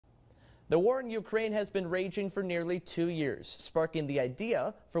The war in Ukraine has been raging for nearly 2 years, sparking the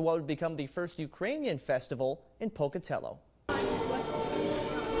idea for what would become the first Ukrainian festival in Pocatello.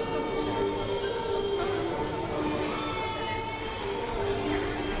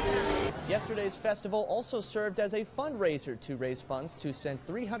 Yesterday's festival also served as a fundraiser to raise funds to send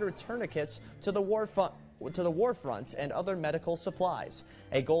 300 tourniquets to the war front and other medical supplies,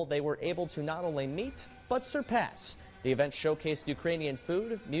 a goal they were able to not only meet but surpass. The event showcased Ukrainian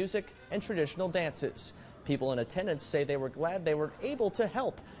food, music, and traditional dances. People in attendance say they were glad they were able to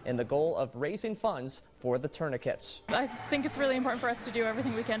help in the goal of raising funds for the tourniquets. I think it's really important for us to do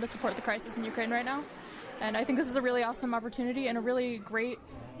everything we can to support the crisis in Ukraine right now. And I think this is a really awesome opportunity and a really great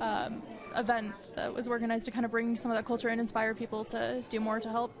event that was organized to kind of bring some of that culture and inspire people to do more to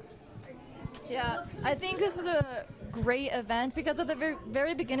help. Yeah, I think this is a great event because at the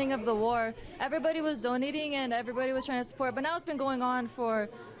very beginning of the war, everybody was donating and everybody was trying to support, but now it's been going on for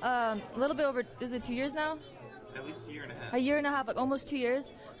a little bit over, is it 2 years now? At least a year and a half. A year and a half, like almost 2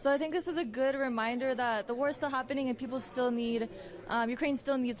 years. So I think this is a good reminder that the war is still happening and people still need, Ukraine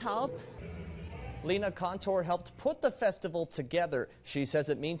still needs help. Lena Kontor helped put the festival together. She says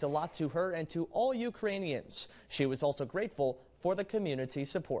it means a lot to her and to all Ukrainians. She was also grateful for the community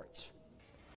support.